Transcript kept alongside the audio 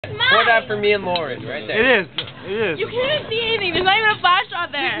Pour that for me and Lauren, right there. It is. It is. You can't see anything. There's not even a flash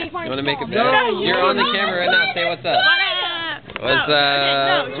on there. You want to make a bet? You're on the camera right now. Say what's up. What's up?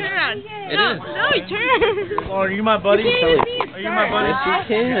 No, turn around. It is. No, turn. Oh, are you my buddy? Are you my buddy? Yes,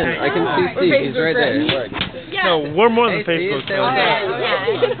 you can. I can see Steve. He's right there. Look. Yeah. No, we're more than Hey, Facebook Steve, say what's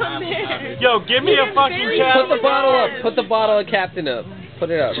friends. up. Yo, give me a fucking cap. Put the bottle up. Put the bottle of Captain up. Put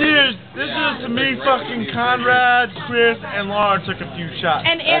it up. Cheers. This is to me, fucking Conrad, Chris, and Lauren took a few shots.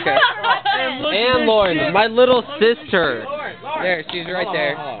 And Okay. And Lauren, my little sister. There, she's right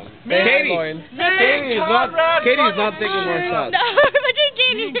there. Katie. Lauren. Katie's not taking more shots. No, look at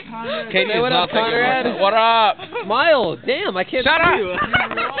Katie. Katie, what up, Conrad? What up? Smile. Damn, I can't see you.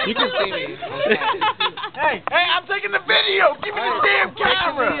 You can see me. Hey, I'm taking the video. Give me the damn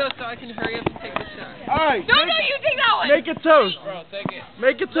camera. Video so I can hurry up and take the shot. All right. No, you take that one. Make a toast. Bro, take it.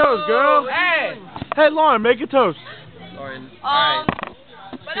 Make a toast, girl. Hey, Lauren, make a toast. Lauren. All right.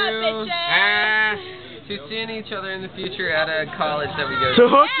 To seeing each other in the future at a college that we go to.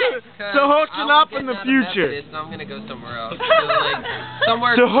 To hooking up in the future. So I'm gonna go somewhere else.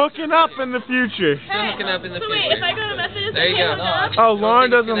 Somewhere. To hooking up in the future. To hooking up in the future. Wait, if I go to Methodist, there you go. Oh, Lauren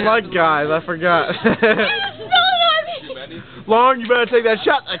doesn't like guys. I forgot. Lauren, you better take that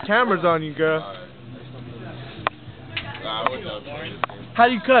shot. That camera's on you, girl. How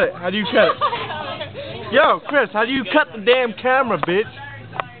do you cut it? How do you cut it? Yo, Chris, how do you cut the damn camera, bitch?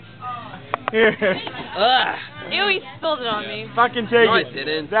 Here. Ew, he spilled it on me. Fucking take No, I it.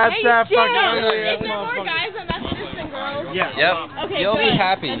 didn't. That's that fucking. Is there more guys at Methodist than girls? Yeah. Yep. Okay, You'll be good.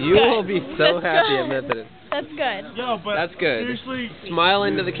 happy. That's You good. will be so That's happy good. at Methodist. That's good. Yo, but That's good. Seriously. Smile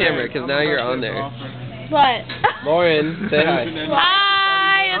into the camera, because now you're on there. What? Lauren, say hi.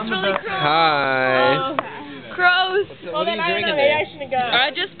 Hi, it's really gross. Hi. Gross. What are you drinking there?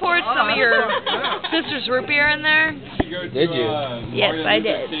 I just poured some of your sister's root beer in there. Did you? Yes, I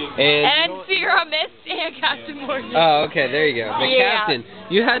did. And Sierra Mist and Captain Morgan. Oh, okay, there you go. But Yeah. Captain,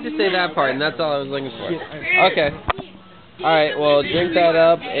 you had to say that part, and that's all I was looking for. Okay. Alright, well, drink that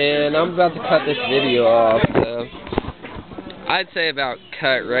up, and I'm about to cut this video off, so I'd say about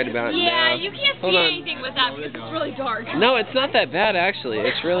cut right about now. Yeah, you can't Hold see on. anything with that because it's really dark. No, it's not that bad, actually.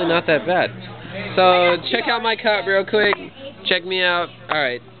 It's really not that bad. So, check out my cut real quick. Check me out.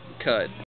 Alright, cut.